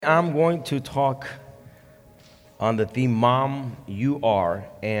I'm going to talk on the theme, Mom, You Are.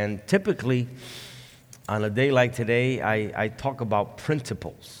 And typically, on a day like today, I talk about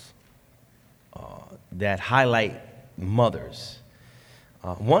principles that highlight mothers.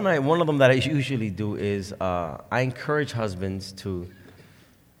 One of them that I usually do is I encourage husbands to,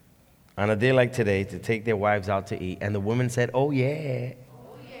 on a day like today, to take their wives out to eat. And the women said, oh, yeah.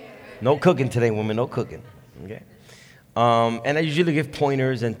 No cooking today, women, no cooking. Okay. And I usually give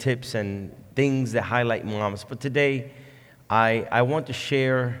pointers and tips and things that highlight moms. But today, I want to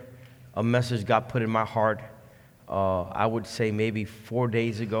share a message God put in my heart. I would say maybe 4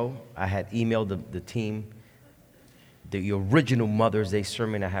 days ago, I had emailed the team the original Mother's Day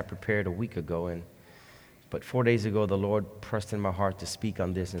sermon I had prepared a week ago. But 4 days ago, the Lord pressed in my heart to speak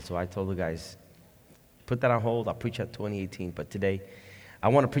on this. And so I told the guys, put that on hold. I'll preach at 2018. But today, I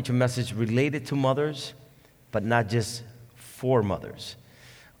want to preach a message related to mothers, but not just for mothers.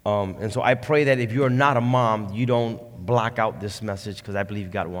 And so I pray that if you're not a mom, you don't block out this message, because I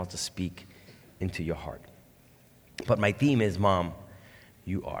believe God wants to speak into your heart. But my theme is, Mom,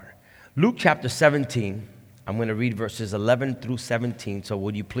 You Are. Luke chapter 17, I'm going to read verses 11 through 17. So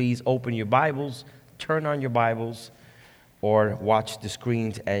would you please open your Bibles, turn on your Bibles, or watch the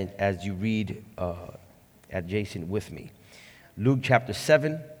screens as you read adjacent with me. Luke chapter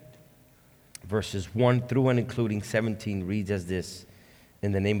 7. Verses 1 through and including 17 reads as this: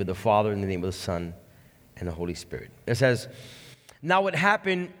 in the name of the Father, in the name of the Son, and the Holy Spirit. It says, now it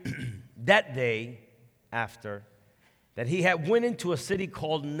happened that day after that he had went into a city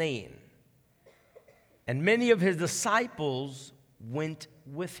called Nain, and many of his disciples went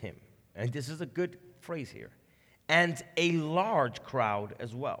with him. And this is a good phrase here. And a large crowd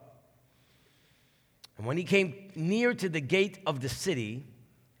as well. And when he came near to the gate of the city,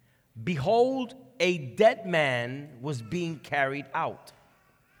 behold, a dead man was being carried out,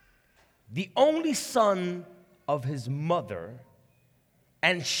 the only son of his mother,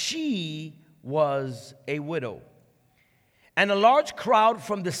 and she was a widow. And a large crowd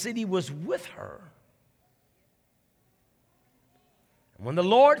from the city was with her. When the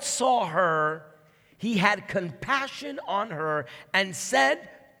Lord saw her, he had compassion on her and said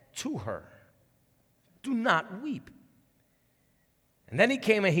to her, do not weep. And then he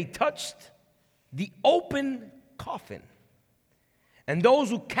came and he touched the open coffin. And those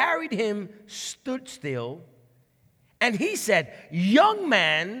who carried him stood still. And he said, young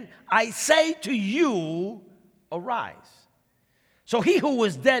man, I say to you, arise. So he who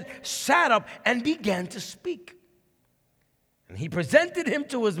was dead sat up and began to speak. And he presented him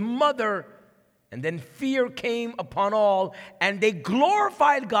to his mother. And then fear came upon all. And they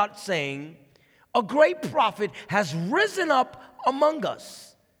glorified God, saying, a great prophet has risen up among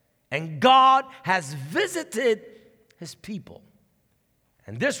us, and God has visited his people.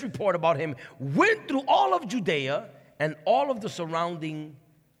 And this report about him went through all of Judea and all of the surrounding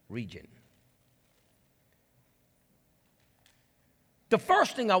region. The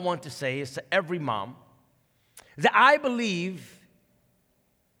first thing I want to say is to every mom that I believe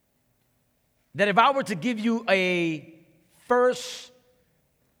that if I were to give you a first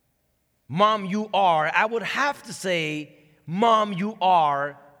Mom, you are, I would have to say, Mom, you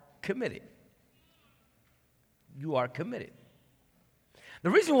are committed. You are committed. The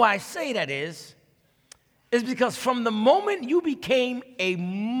reason why I say that is because from the moment you became a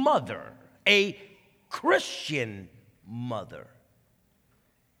mother, a Christian mother,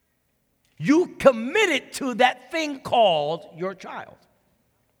 you committed to that thing called your child.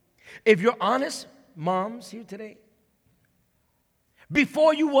 If you're honest, moms here today,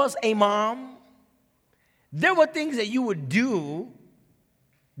 before you was a mom, there were things that you would do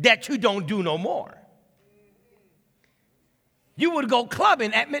that you don't do no more. You would go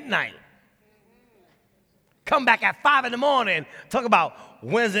clubbing at midnight. Come back at 5 in the morning, talk about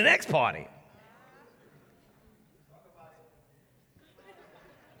when's the next party.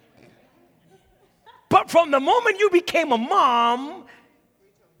 But from the moment you became a mom,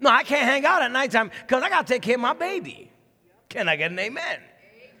 no, I can't hang out at nighttime because I got to take care of my baby. Can I get an amen? Amen?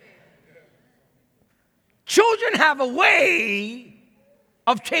 Children have a way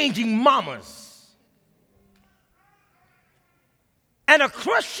of changing mamas. And a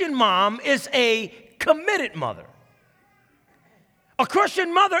Christian mom is a committed mother. A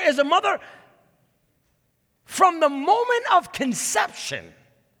Christian mother is a mother from the moment of conception.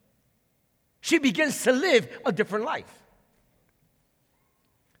 She begins to live a different life.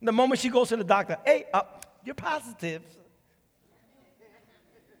 The moment she goes to the doctor, hey, you're positive.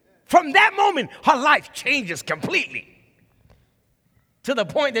 From that moment, her life changes completely. To the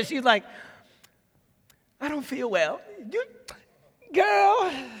point that she's like, I don't feel well.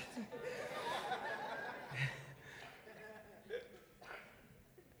 Girl.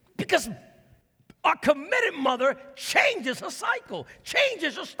 Because a committed mother changes her cycle,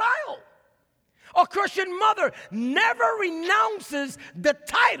 changes her style. A Christian mother never renounces the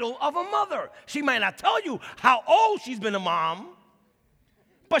title of a mother. She might not tell you how old she's been a mom,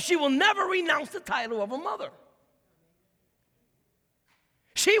 but she will never renounce the title of a mother.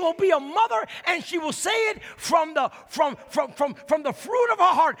 She will be a mother, and she will say it from the fruit of her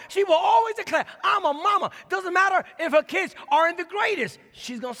heart. She will always declare, I'm a mama. Doesn't matter if her kids are in the greatest.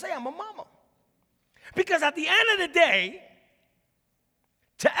 She's going to say, I'm a mama. Because at the end of the day,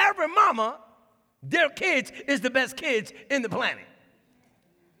 to every mama, their kids is the best kids in the planet.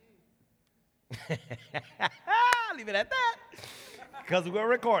 Leave it at that, because we're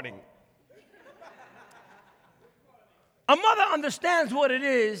recording. A mother understands what it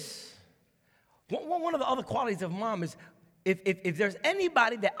is. One of the other qualities of mom is if there's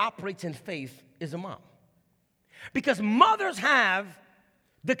anybody that operates in faith, is a mom. Because mothers have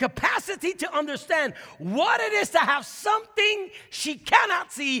the capacity to understand what it is to have something she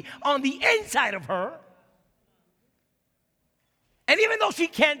cannot see on the inside of her. And even though she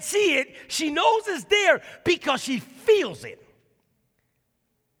can't see it, she knows it's there because she feels it.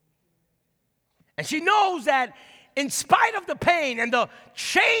 And she knows that in spite of the pain and the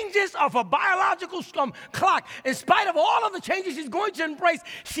changes of her biological clock, in spite of all of the changes she's going to embrace,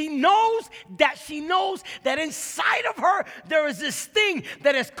 she knows that inside of her there is this thing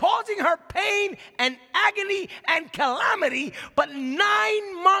that is causing her pain and agony and calamity, but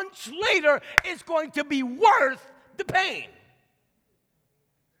 9 months later it's going to be worth the pain.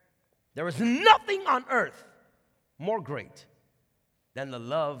 There is nothing on earth more great than the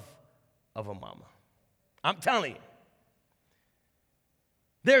love of a mama. I'm telling you,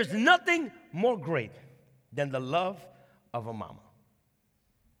 there's nothing more great than the love of a mama.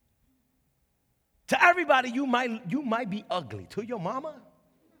 To everybody, you might be ugly. To your mama,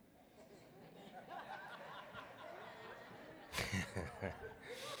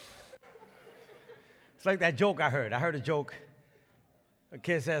 it's like that joke I heard. I heard a joke. A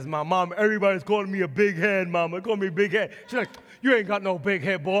kid says, my mom, everybody's calling me a big head, mama. They call me big head. She's like, you ain't got no big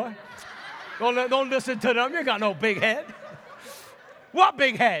head, boy. Don't listen to them. You ain't got no big head. What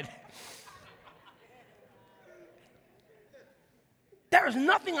big head? There is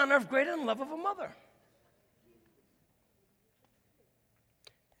nothing on earth greater than the love of a mother.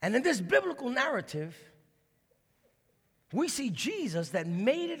 And in this biblical narrative, we see Jesus that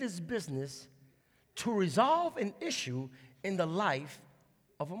made it his business to resolve an issue in the life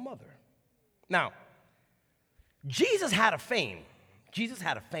of a mother. Now, Jesus had a fame.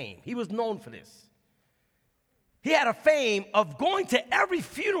 He was known for this. He had a fame of going to every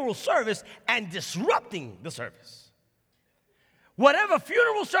funeral service and disrupting the service. Whatever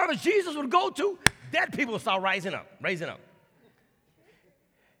funeral service Jesus would go to, dead people would start raising up.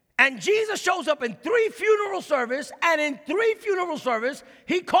 And Jesus shows up in 3 funeral services, and in 3 funeral services,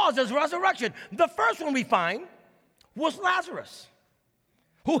 he causes resurrection. The first one we find was Lazarus,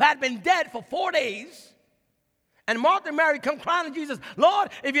 who had been dead for 4 days. And Martha and Mary come crying to Jesus, Lord,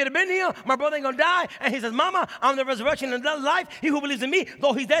 if you'd have been here, my brother ain't going to die. And he says, Mama, I'm the resurrection and the life. He who believes in me,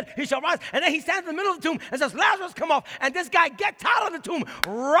 though he's dead, he shall rise. And then he stands in the middle of the tomb and says, Lazarus, come off. And this guy gets out of the tomb,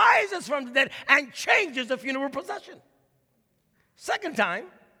 rises from the dead, and changes the funeral procession. Second time,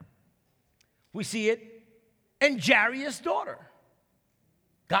 we see it in Jairus' daughter.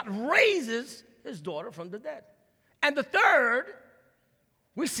 God raises his daughter from the dead. And the third,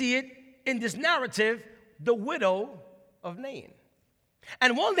 we see it in this narrative, the widow of Nain.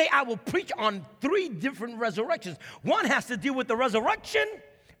 And one day I will preach on 3 different resurrections. One has to deal with the resurrection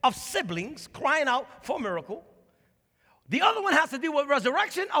of siblings crying out for a miracle. The other one has to deal with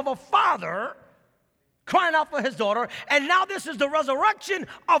resurrection of a father crying out for his daughter. And now this is the resurrection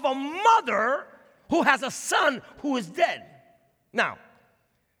of a mother who has a son who is dead. Now,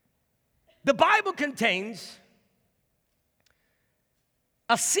 the Bible contains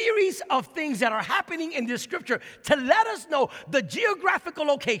a series of things that are happening in this scripture to let us know the geographical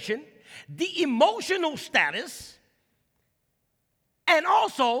location, the emotional status, and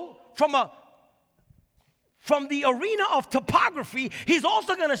also from the arena of topography, he's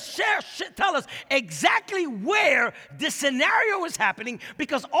also going to tell us exactly where this scenario is happening,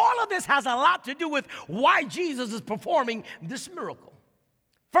 because all of this has a lot to do with why Jesus is performing this miracle.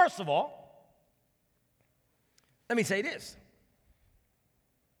 First of all, let me say this.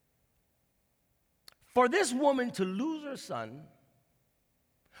 For this woman to lose her son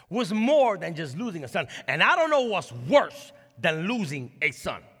was more than just losing a son. And I don't know what's worse than losing a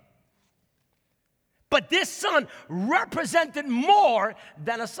son. But this son represented more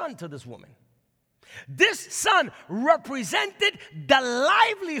than a son to this woman. This son represented the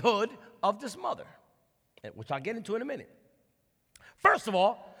livelihood of this mother, which I'll get into in a minute. First of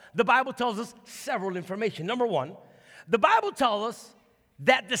all, the Bible tells us several information. Number one, the Bible tells us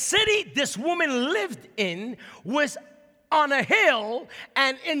that the city this woman lived in was on a hill,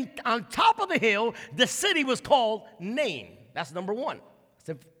 and on top of the hill, the city was called Nain. That's number one.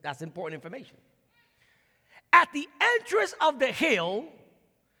 That's important information. At the entrance of the hill,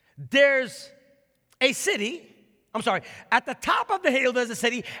 there's a city. At the top of the hill, there's a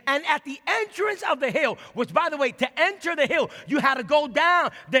city, and at the entrance of the hill, which, by the way, to enter the hill, you had to go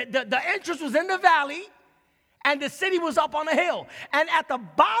down. The entrance was in the valley, and the city was up on a hill. And at the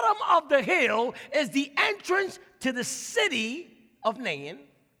bottom of the hill is the entrance to the city of Nain.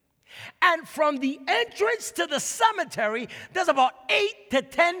 And from the entrance to the cemetery, there's about 8 to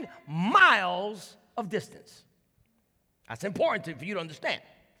 10 miles of distance. That's important for you to understand.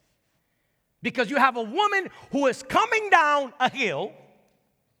 Because you have a woman who is coming down a hill,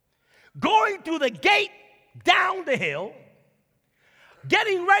 going through the gate down the hill,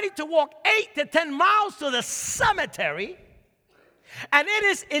 getting ready to walk 8 to 10 miles to the cemetery. And it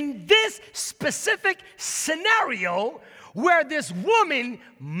is in this specific scenario where this woman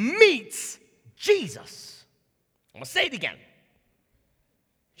meets Jesus. I'm going to say it again.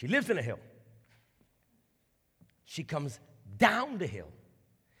 She lives in a hill. She comes down the hill.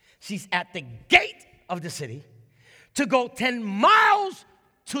 She's at the gate of the city to go 10 miles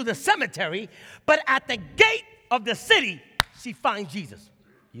to the cemetery, but at the gate of the city, she finds Jesus.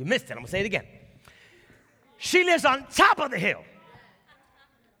 You missed it. I'm going to say it again. She lives on top of the hill.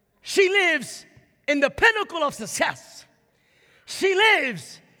 She lives in the pinnacle of success. She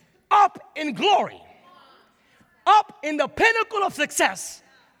lives up in glory. Up in the pinnacle of success.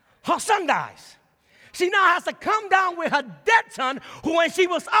 Her son dies. She now has to come down with her dead son, who when she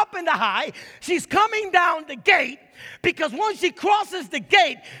was up in the high, she's coming down the gate, because once she crosses the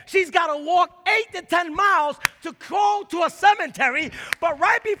gate, she's got to walk 8 to 10 miles to go to a cemetery. But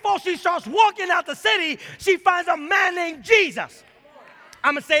right before she starts walking out the city, she finds a man named Jesus.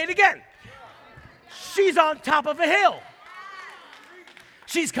 I'm going to say it again. She's on top of a hill.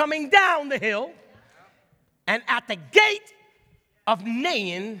 She's coming down the hill, and at the gate of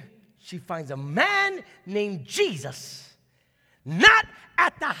Nain, she finds a man named Jesus. Not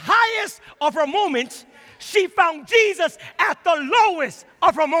at the highest of her moments. She found Jesus at the lowest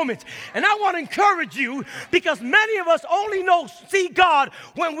of her moments. And I want to encourage you, because many of us only see God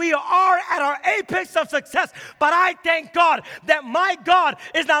when we are at our apex of success. But I thank God that my God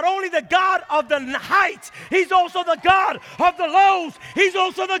is not only the God of the heights, He's also the God of the lows. He's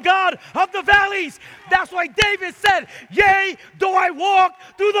also the God of the valleys. That's why David said, yea, though I walk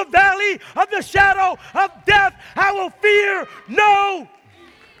through the valley of the shadow of death, I will fear no.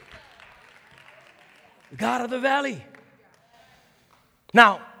 God of the valley.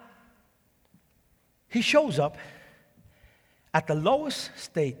 Now, He shows up at the lowest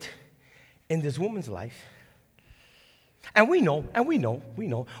state in this woman's life. And we know,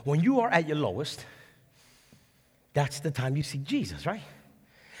 when you are at your lowest, that's the time you see Jesus, right?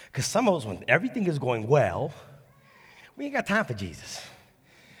 Because some of us, when everything is going well, we ain't got time for Jesus.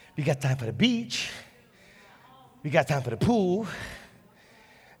 We got time for the beach. We got time for the pool.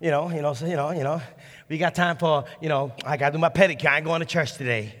 We got time for, I got to do my pedicure. I ain't going to church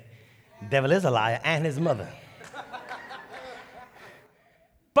today. The devil is a liar, and his mother.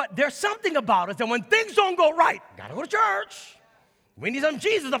 But there's something about us that when things don't go right, got to go to church. We need some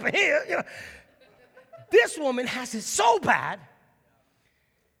Jesus up in here. This woman has it so bad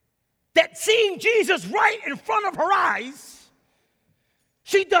that seeing Jesus right in front of her eyes,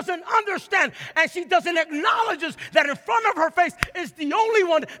 she doesn't understand, and she doesn't acknowledge that in front of her face is the only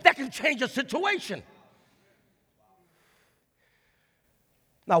one that can change a situation.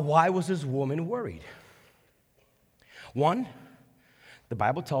 Now, why was this woman worried? One, the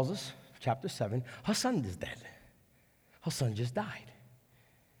Bible tells us, chapter 7, her son is dead. Her son just died.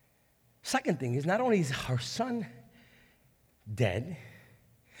 Second thing is, not only is her son dead,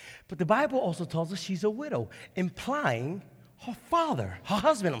 but the Bible also tells us she's a widow, implying her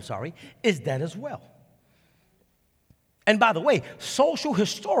husband, is dead as well. And by the way,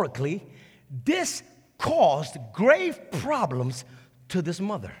 historically, this caused grave problems to this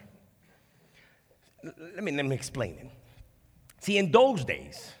mother. Let me explain it. See, in those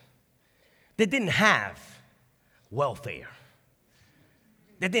days, they didn't have welfare.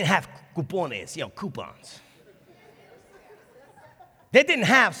 They didn't have coupons. They didn't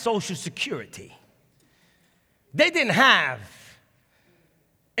have Social Security. They didn't have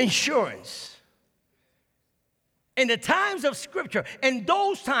insurance. in the times of Scripture, in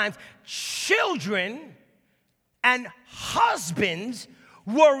those times, children and husbands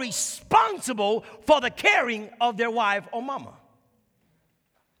were responsible for the caring of their wife or mama.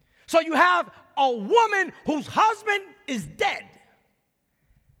 So you have a woman whose husband is dead.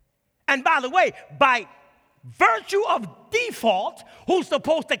 And by the way, by virtue of default, who's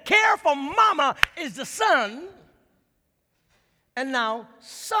supposed to care for mama is the son. And now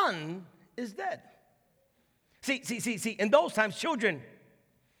son is dead. See, in those times, children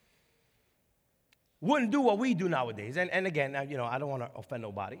wouldn't do what we do nowadays. And again, I don't want to offend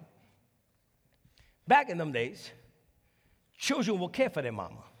nobody. Back in them days, children will care for their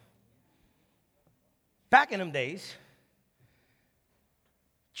mama. Back in them days,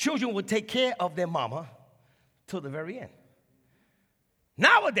 children would take care of their mama till the very end.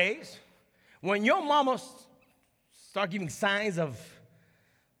 Nowadays, when your mama start giving signs of,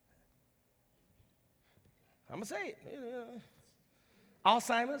 I'm going to say it,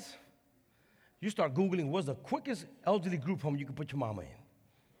 Alzheimer's, you start Googling what's the quickest elderly group home you can put your mama in.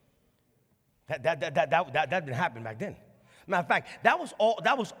 That didn't happen back then. Matter of fact, that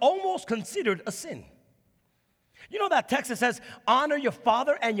was almost considered a sin. You know that text that says, honor your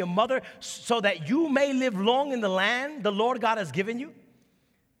father and your mother so that you may live long in the land the Lord God has given you?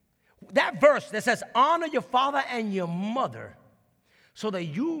 That verse that says, honor your father and your mother so that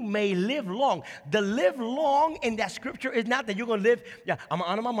you may live long. The live long in that scripture is not that you're going to live, I'm going to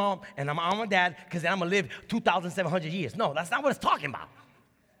honor my mom and I'm going to honor my dad because then I'm going to live 2,700 years. No, that's not what it's talking about.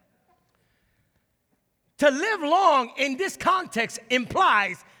 To live long in this context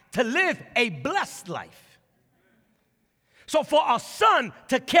implies to live a blessed life. So for a son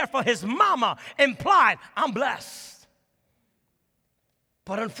to care for his mama implied, I'm blessed.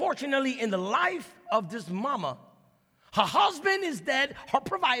 But unfortunately, in the life of this mama, her husband is dead, her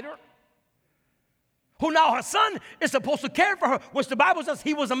provider, who now her son is supposed to care for her, which the Bible says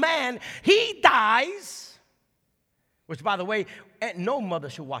he was a man. He dies, which, by the way, no mother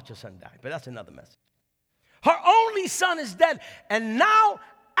should watch her son die, but that's another message. Her only son is dead, and now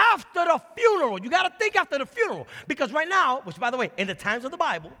after the funeral, you got to think after the funeral, because right now, which by the way, in the times of the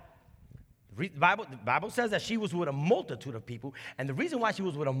Bible says that she was with a multitude of people, and the reason why she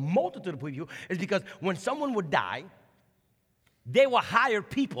was with a multitude of people is because when someone would die, they would hire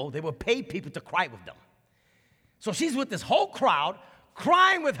people, they would pay people to cry with them. So she's with this whole crowd,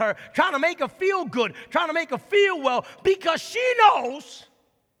 crying with her, trying to make her feel good, trying to make her feel well, because she knows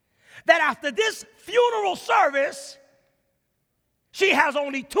that after this funeral service, she has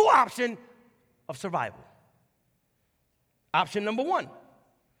only two options of survival. Option number one,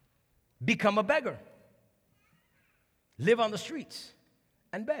 become a beggar. Live on the streets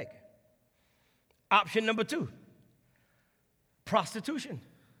and beg. Option number two, prostitution.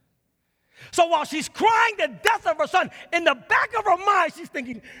 So while she's crying the death of her son, in the back of her mind, she's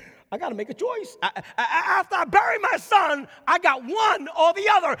thinking, I got to make a choice. After I bury my son, I got one or the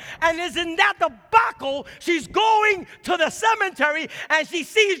other. And is in that debacle, she's going to the cemetery and she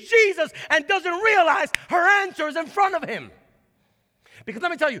sees Jesus and doesn't realize her answer is in front of him. Because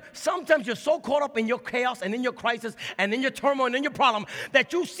let me tell you, sometimes you're so caught up in your chaos and in your crisis and in your turmoil and in your problem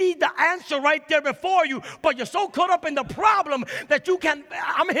that you see the answer right there before you, but you're so caught up in the problem that you can't.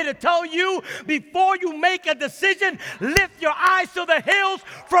 I'm here to tell you, before you make a decision, lift your eyes to the hills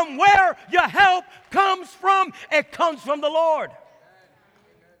from where your help comes from. It comes from the Lord.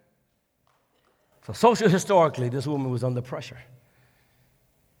 So socio-historically, this woman was under pressure.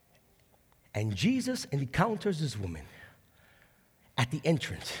 And Jesus encounters this woman at the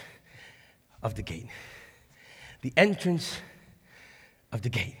entrance of the gate. The entrance of the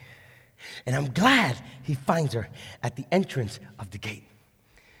gate. And I'm glad he finds her at the entrance of the gate.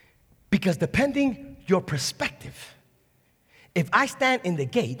 Because depending your perspective, if I stand in the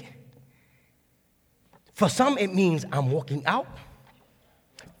gate, for some it means I'm walking out.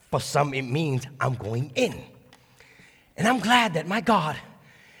 For some it means I'm going in. And I'm glad that my God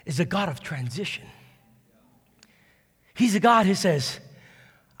is a God of transition. He's a God who says,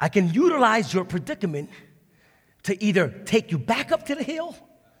 I can utilize your predicament to either take you back up to the hill,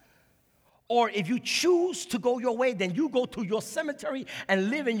 or if you choose to go your way, then you go to your cemetery and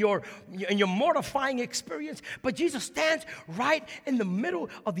live in your mortifying experience. But Jesus stands right in the middle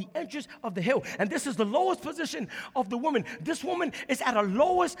of the entrance of the hill. And this is the lowest position of the woman. This woman is at her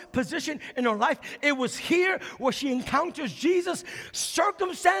lowest position in her life. It was here where she encounters Jesus.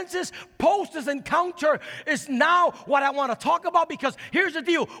 Circumstances post this encounter is now what I want to talk about, because here's the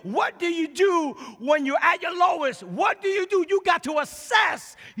deal. What do you do when you're at your lowest? What do? You got to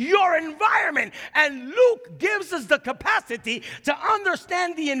assess your environment environment. And Luke gives us the capacity to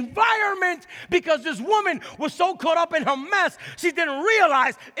understand the environment because this woman was so caught up in her mess, she didn't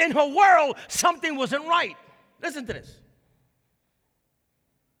realize in her world something wasn't right. Listen to this.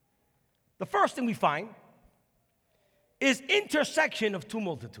 The first thing we find is intersection of two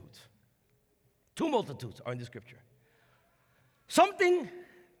multitudes. Two multitudes are in the scripture. Something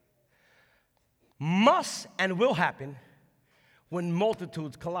must and will happen when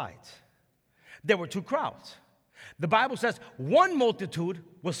multitudes collide. There were two crowds. The Bible says one multitude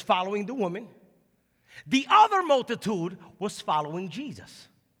was following the woman. The other multitude was following Jesus.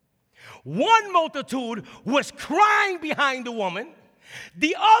 One multitude was crying behind the woman.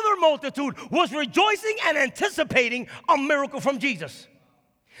 The other multitude was rejoicing and anticipating a miracle from Jesus.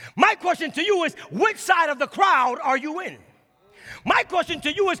 My question to you is, which side of the crowd are you in? My question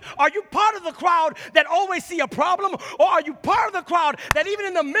to you is, are you part of the crowd that always see a problem, or are you part of the crowd that even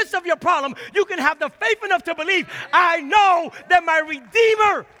in the midst of your problem, you can have the faith enough to believe, I know that my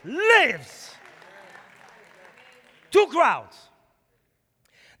Redeemer lives? Two crowds.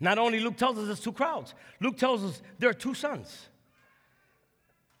 Not only Luke tells us there's two crowds, Luke tells us there are two sons.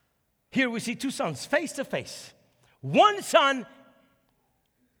 Here we see two sons face to face. One son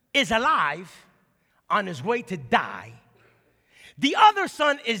is alive on his way to die. The other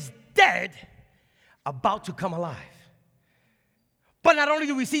son is dead, about to come alive. But not only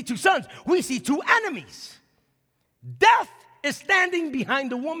do we see two sons, we see two enemies. Death is standing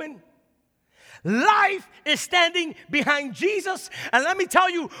behind the woman. Life is standing behind Jesus. And let me tell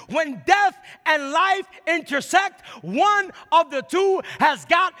you, when death and life intersect, one of the two has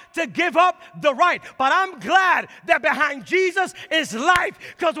got to give up the right. But I'm glad that behind Jesus is life,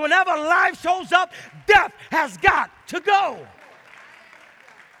 because whenever life shows up, death has got to go.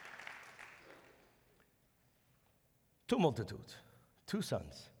 Two multitudes, two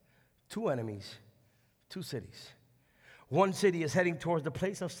sons, two enemies, two cities. One city is heading towards the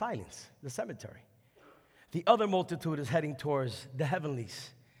place of silence, the cemetery. The other multitude is heading towards the heavenlies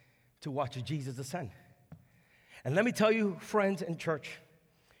to watch Jesus ascend. And let me tell you, friends and church,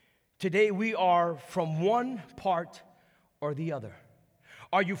 today we are from one part or the other.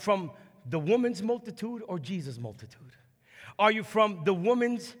 Are you from the woman's multitude or Jesus' multitude? Are you from the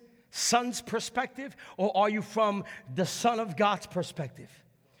woman's son's perspective, or are you from the Son of God's perspective?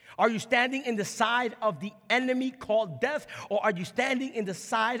 Are you standing in the side of the enemy called death, or are you standing in the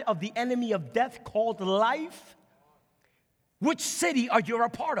side of the enemy of death called life? Which city are you a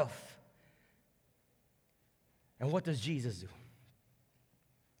part of? And what does Jesus do?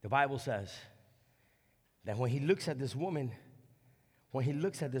 The Bible says that when he looks at this woman, when he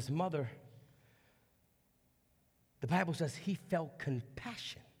looks at this mother, the Bible says he felt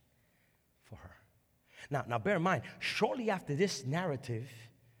compassion for her. Now bear in mind, shortly after this narrative,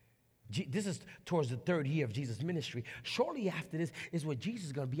 this is towards the third year of Jesus' ministry. Shortly after this is where Jesus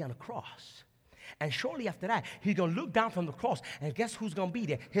is going to be on the cross. And shortly after that, he's going to look down from the cross, and guess who's going to be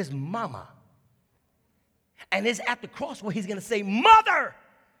there? His mama. And it's at the cross where he's going to say, Mother,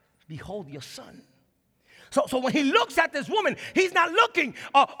 behold your son. So when he looks at this woman, he's not looking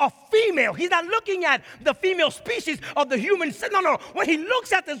a female. He's not looking at the female species of the human. No. When he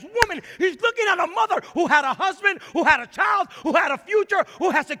looks at this woman, he's looking at a mother who had a husband, who had a child, who had a future,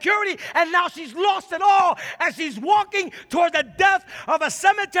 who had security, and now she's lost it all. And she's walking toward the death of a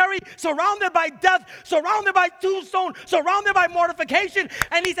cemetery, surrounded by death, surrounded by tombstone, surrounded by mortification.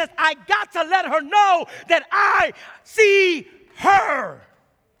 And he says, I got to let her know that I see her.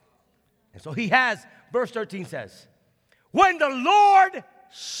 And so he has, verse 13 says, when the Lord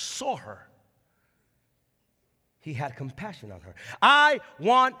saw her, he had compassion on her. I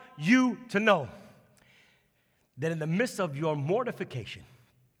want you to know that in the midst of your mortification,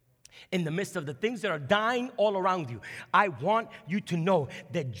 in the midst of the things that are dying all around you, I want you to know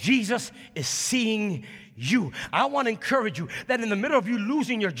that Jesus is seeing you. I want to encourage you that in the middle of you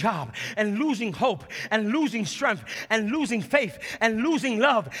losing your job and losing hope and losing strength and losing faith and losing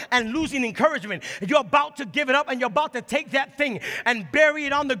love and losing encouragement, you're about to give it up and you're about to take that thing and bury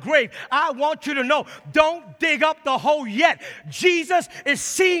it on the grave. I want you to know, don't dig up the hole yet. Jesus is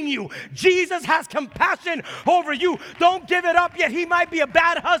seeing you. Jesus has compassion over you. Don't give it up yet. He might be a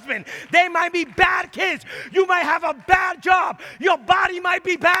bad husband. They might be bad kids. You might have a bad job. Your body might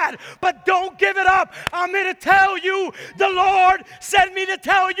be bad, but don't give it up. I'm here to tell you, the Lord sent me to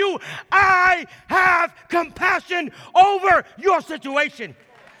tell you, I have compassion over your situation.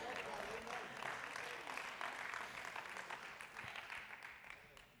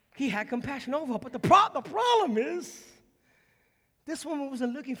 He had compassion over her, but the problem is, this woman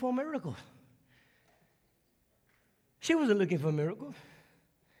wasn't looking for a miracle. She wasn't looking for a miracle.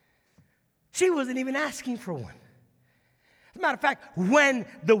 She wasn't even asking for one. As a matter of fact, when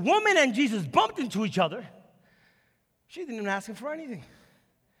the woman and Jesus bumped into each other, she didn't even ask him for anything.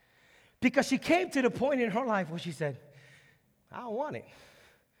 Because she came to the point in her life where she said, I don't want it.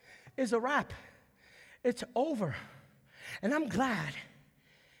 It's a wrap. It's over. And I'm glad.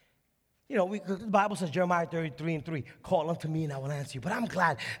 You know, the Bible says, Jeremiah 33:3, call unto me and I will answer you. But I'm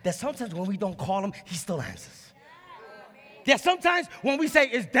glad that sometimes when we don't call him, he still answers. There's sometimes when we say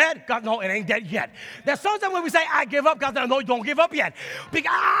it's dead, God, no, it ain't dead yet. There's sometimes when we say I give up, God says, no, you don't give up yet.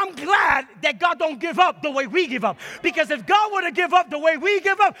 Because I'm glad that God don't give up the way we give up. Because if God were to give up the way we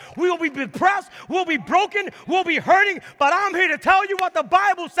give up, we will be depressed, we'll be broken, we'll be hurting. But I'm here to tell you what the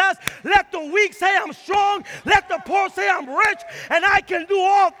Bible says. Let the weak say I'm strong. Let the poor say I'm rich. And I can do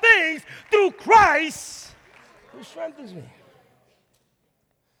all things through Christ who strengthens me.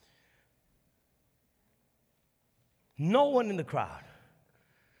 No one in the crowd,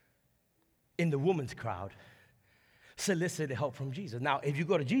 in the woman's crowd, solicited help from Jesus. Now, if you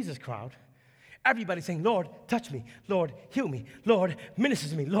go to Jesus' crowd, everybody's saying, Lord, touch me. Lord, heal me. Lord, minister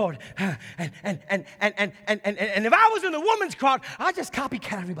to me. Lord, and if I was in the woman's crowd, I'd just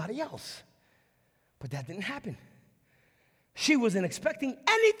copycat everybody else. But that didn't happen. She wasn't expecting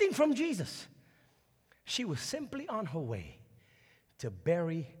anything from Jesus. She was simply on her way to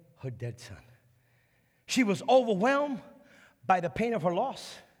bury her dead son. She was overwhelmed by the pain of her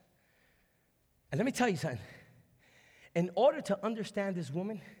loss. And let me tell you something. In order to understand this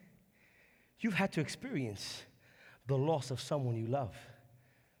woman, you've had to experience the loss of someone you love.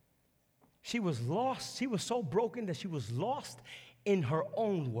 She was lost. She was so broken that she was lost in her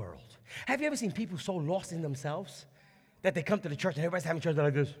own world. Have you ever seen people so lost in themselves that they come to the church and everybody's having church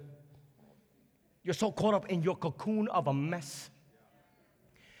like this? You're so caught up in your cocoon of a mess.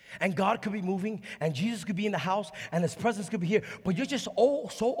 And God could be moving, and Jesus could be in the house, and his presence could be here. But you're just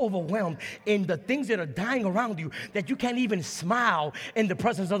so overwhelmed in the things that are dying around you that you can't even smile in the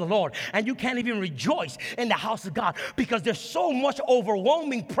presence of the Lord. And you can't even rejoice in the house of God because there's so much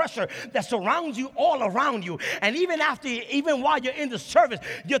overwhelming pressure that surrounds you all around you. And even while you're in the service,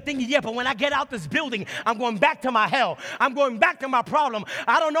 you're thinking, yeah, but when I get out this building, I'm going back to my hell. I'm going back to my problem.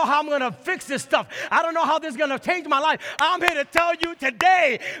 I don't know how I'm going to fix this stuff. I don't know how this is going to change my life. I'm here to tell you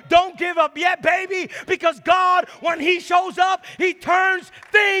today, don't give up yet, baby, because God, when he shows up, he turns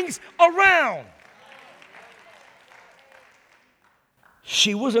things around.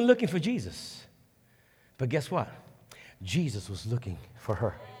 She wasn't looking for Jesus, but guess what? Jesus was looking for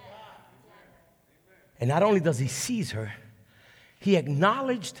her. And not only does he seize her, he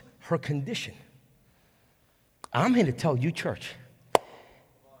acknowledged her condition. I'm here to tell you, church,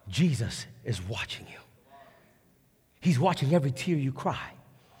 Jesus is watching you. He's watching every tear you cry.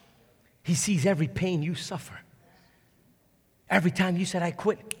 He sees every pain you suffer. Every time you said, I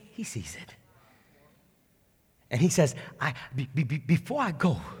quit, he sees it. And he says, before I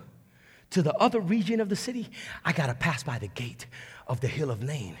go to the other region of the city, I got to pass by the gate of the hill of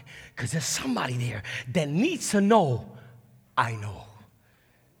Nain because there's somebody there that needs to know I know.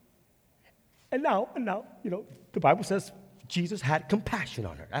 And now, the Bible says Jesus had compassion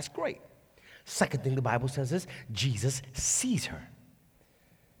on her. That's great. Second thing the Bible says is Jesus sees her.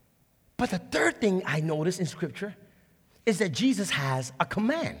 But the third thing I notice in Scripture is that Jesus has a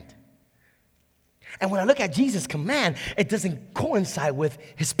command. And when I look at Jesus' command, it doesn't coincide with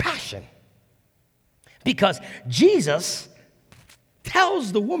his passion. Because Jesus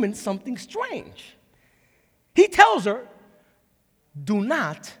tells the woman something strange. He tells her, do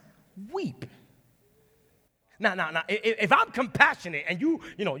not weep. Now, if I'm compassionate and you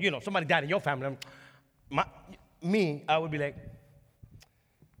know, somebody died in your family, I would be like,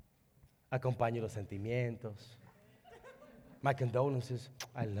 acompaño los sentimientos. My condolences.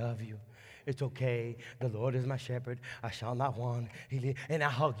 I love you. It's okay. The Lord is my shepherd. I shall not want. And I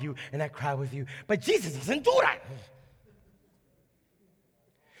hug you and I cry with you. But Jesus doesn't do that.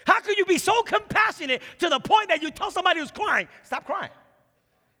 How could you be so compassionate to the point that you tell somebody who's crying, stop crying?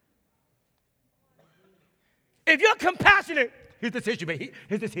 If you're compassionate, here's the tissue, baby.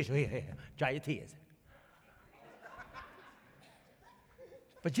 Here's the tissue. Here. Dry your tears.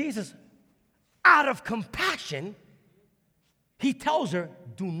 But Jesus, out of compassion, he tells her,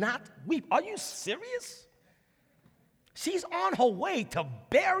 do not weep. Are you serious? She's on her way to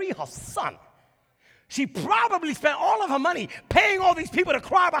bury her son. She probably spent all of her money paying all these people to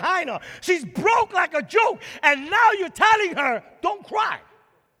cry behind her. She's broke like a joke, and now you're telling her, don't cry.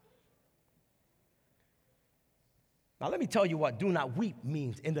 Now, let me tell you what do not weep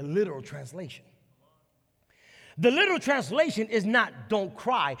means in the literal translation. The literal translation is not don't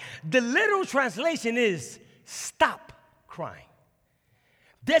cry. The literal translation is stop crying.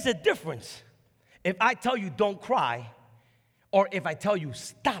 There's a difference if I tell you don't cry or if I tell you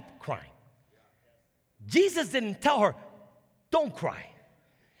stop crying. Jesus didn't tell her don't cry,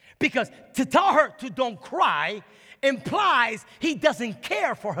 because to tell her to don't cry implies he doesn't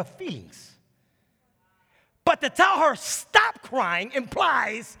care for her feelings. But to tell her stop crying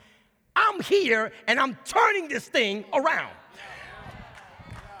implies I'm here and I'm turning this thing around.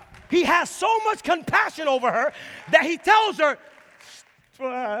 He has so much compassion over her that he tells her,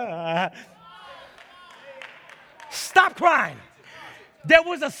 stop crying. There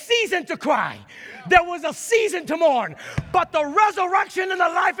was a season to cry. There was a season to mourn. But the resurrection and the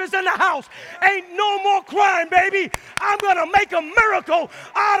life is in the house. Ain't no more crying, baby. I'm going to make a miracle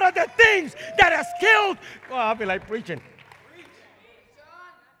out of the things that has killed. Oh, I'll be like preaching.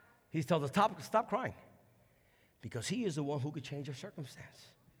 He tells us, stop crying. Because he is the one who could change your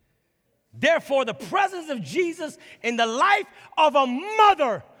circumstance. Therefore, the presence of Jesus in the life of a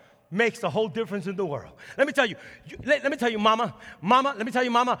mother makes the whole difference in the world. Let me tell you, mama,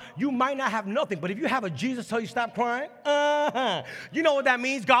 you might not have nothing, but if you have a Jesus tell you stop crying, you know what that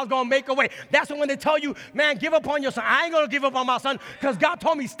means? God's going to make a way. That's when they tell you, man, give up on your son. I ain't going to give up on my son because God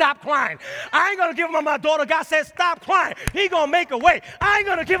told me stop crying. I ain't going to give up on my daughter. God says stop crying. He going to make a way. I ain't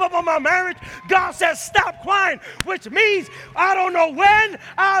going to give up on my marriage. God says stop crying, which means I don't know when,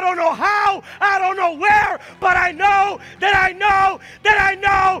 I don't know how, I don't know where, but I know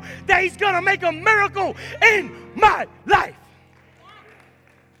that he's going to make a miracle in my life.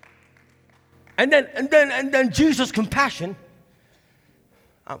 And then Jesus' compassion.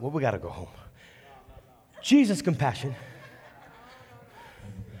 Well, we got to go home. Jesus' compassion.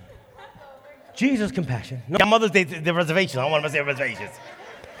 Jesus' compassion. No, Mother's Day, the reservations. I don't want to say reservations.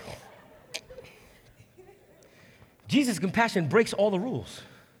 Jesus' compassion breaks all the rules.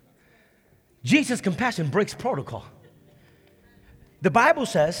 Jesus' compassion breaks protocol. The Bible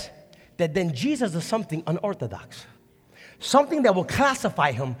says that then Jesus is something unorthodox, something that will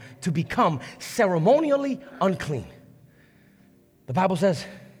classify him to become ceremonially unclean. The Bible says,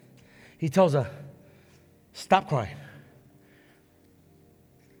 he tells her, stop crying.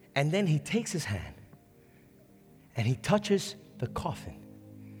 And then he takes his hand and he touches the coffin.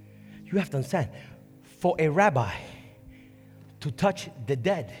 You have to understand, for a rabbi to touch the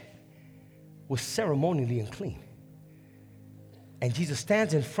dead was ceremonially unclean. And Jesus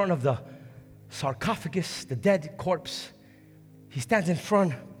stands in front of the sarcophagus, the dead corpse. He stands in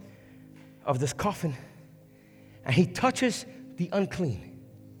front of this coffin and he touches the unclean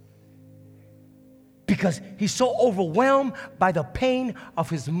because he's so overwhelmed by the pain of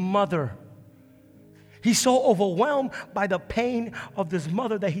his mother. He's so overwhelmed by the pain of this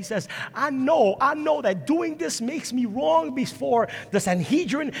mother that he says, I know that doing this makes me wrong before the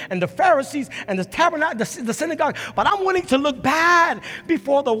Sanhedrin and the Pharisees and the tabernacle, the synagogue, but I'm willing to look bad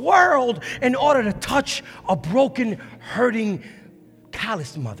before the world in order to touch a broken, hurting,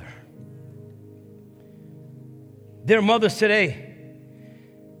 calloused mother. There are mothers today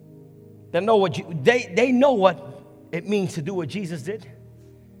that know they know what it means to do what Jesus did.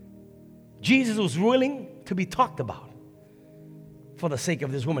 Jesus was willing to be talked about for the sake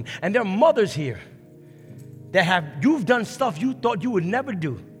of this woman. And there are mothers here that you've done stuff you thought you would never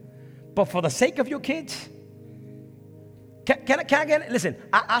do, but for the sake of your kids, can I get it? Listen,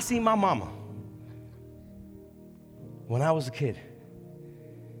 I seen my mama when I was a kid.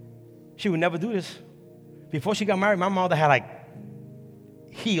 She would never do this. Before she got married, my mother had like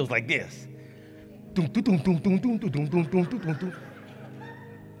heels like this.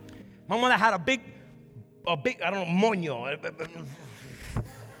 My mother had a big, I don't know, moño.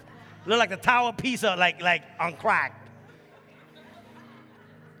 Looked like the Tower of Pisa, like on crack.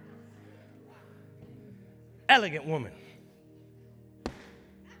 Elegant woman.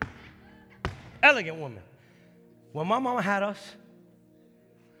 Elegant woman. When my mama had us,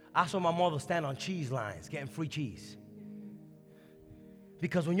 I saw my mother stand on cheese lines, getting free cheese.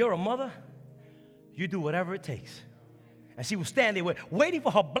 Because when you're a mother, you do whatever it takes. And she was standing there waiting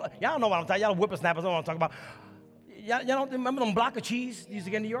for her blood. Y'all know what I'm talking about. Y'all whippersnappers know what I'm talking about. Y'all don't remember them block of cheese you used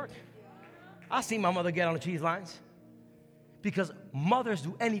to get in New York? I seen my mother get on the cheese lines. Because mothers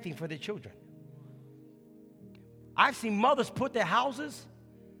do anything for their children. I've seen mothers put their houses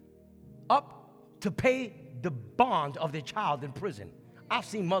up to pay the bond of their child in prison. I've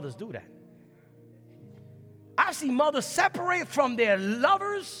seen mothers do that. I've seen mothers separate from their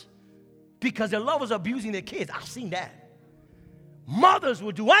lovers because their lovers are abusing their kids. I've seen that. Mothers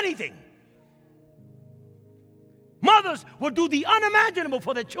will do anything. Mothers will do the unimaginable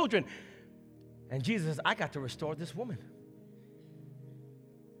for their children. And Jesus says, I got to restore this woman.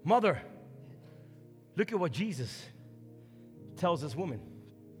 Mother, look at what Jesus tells this woman.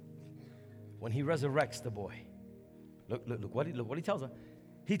 when he resurrects the boy, look what he tells her.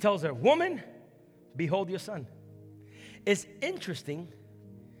 He tells her, woman, behold your son. It's interesting.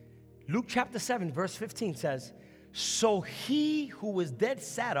 Luke chapter 7, verse 15 says, so he who was dead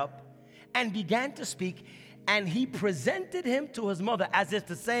sat up and began to speak, and he presented him to his mother as if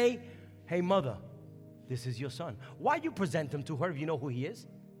to say, hey, mother, this is your son. Why you present him to her if you know who he is?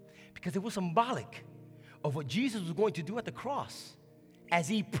 Because it was symbolic of what Jesus was going to do at the cross as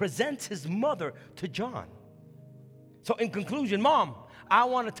he presents his mother to John. So in conclusion, Mom, I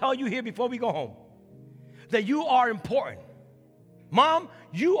want to tell you here before we go home that you are important. Mom,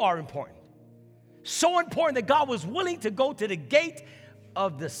 you are important. So important that God was willing to go to the gate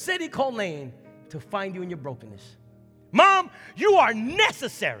of the city called Nain to find you in your brokenness. Mom, you are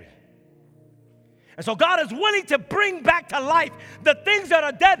necessary. And so God is willing to bring back to life the things that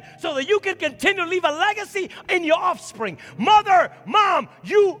are dead so that you can continue to leave a legacy in your offspring. Mother, Mom,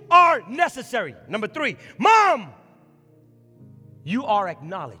 you are necessary. Number 3, Mom, you are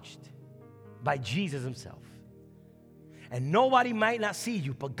acknowledged by Jesus himself. And nobody might not see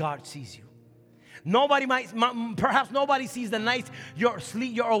you, but God sees you. Perhaps nobody sees the nights you're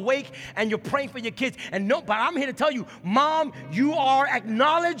asleep, you're awake, and you're praying for your kids. But I'm here to tell you, Mom, you are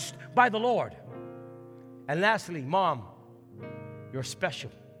acknowledged by the Lord. And lastly, Mom, you're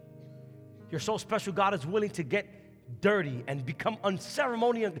special. You're so special, God is willing to get dirty and become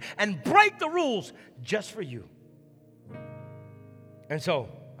unceremonious and break the rules just for you. And so,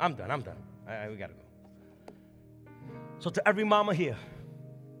 I'm done. We got to go. So to every mama here,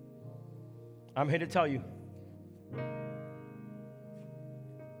 I'm here to tell you,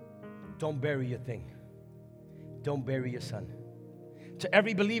 don't bury your thing. Don't bury your son. To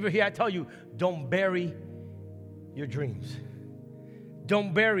every believer here, I tell you, don't bury your dreams.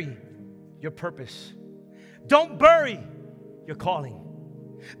 Don't bury your purpose. Don't bury your calling.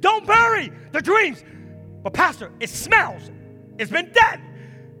 Don't bury the dreams. But Pastor, it smells. It's been dead.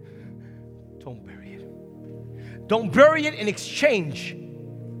 Don't bury it. Don't bury it in exchange.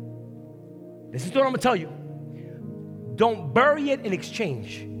 This is what I'm going to tell you. Don't bury it in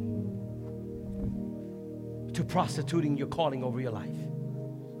exchange to prostituting your calling over your life.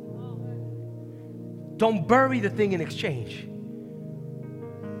 Don't bury the thing in exchange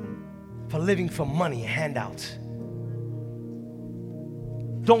for living for money and handouts.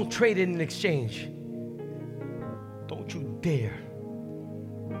 Don't trade it in exchange. Don't you dare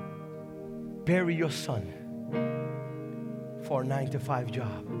bury your son for a 9-to-5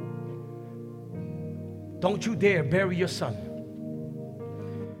 job. Don't you dare bury your son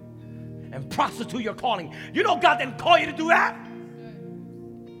and prostitute your calling. You know God didn't call you to do that.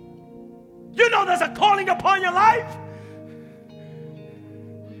 You know there's a calling upon your life.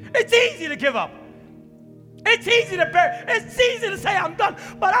 It's easy to give up. It's easy to bear. It's easy to say I'm done.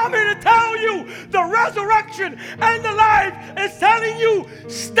 But I'm here to tell you the resurrection and the life is telling you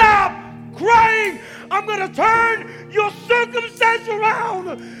stop crying. I'm going to turn your circumstance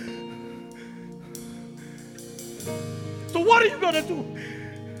around. So what are you going to do?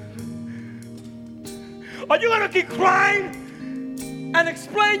 Are you going to keep crying and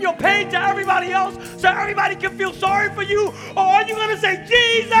explain your pain to everybody else so everybody can feel sorry for you? Or are you going to say,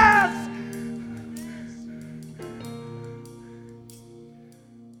 Jesus,